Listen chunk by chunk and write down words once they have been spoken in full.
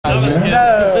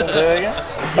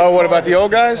Oh, what about the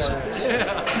old guys?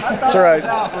 It's all right.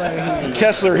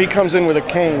 Kessler, he comes in with a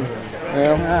cane. You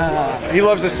know? He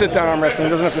loves to sit down arm wrestling.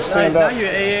 He doesn't have to stand up.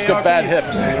 He's got bad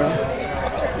hips. You know?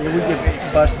 We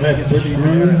get busted.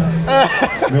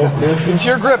 It's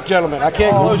your grip, gentlemen. I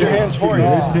can't close your hands for you. You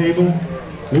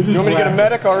want me to get a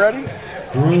medic already?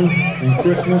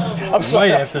 I'm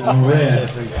sorry. I'm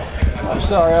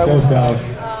sorry.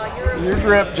 Your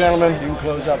grip, gentlemen. You can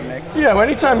close up, Nick. Yeah, well,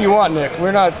 anytime you want, Nick.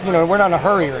 We're not, you know, we're not in a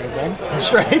hurry or anything.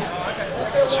 Straight,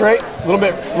 straight. A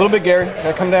little bit, Gary.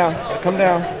 Gotta come down. Gotta come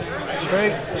down.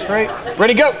 Straight, straight.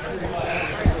 Ready, go.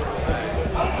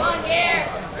 Come on, Gary.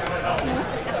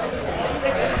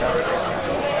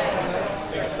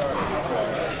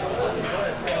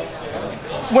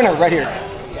 Winner, right here.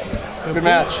 Good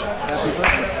match.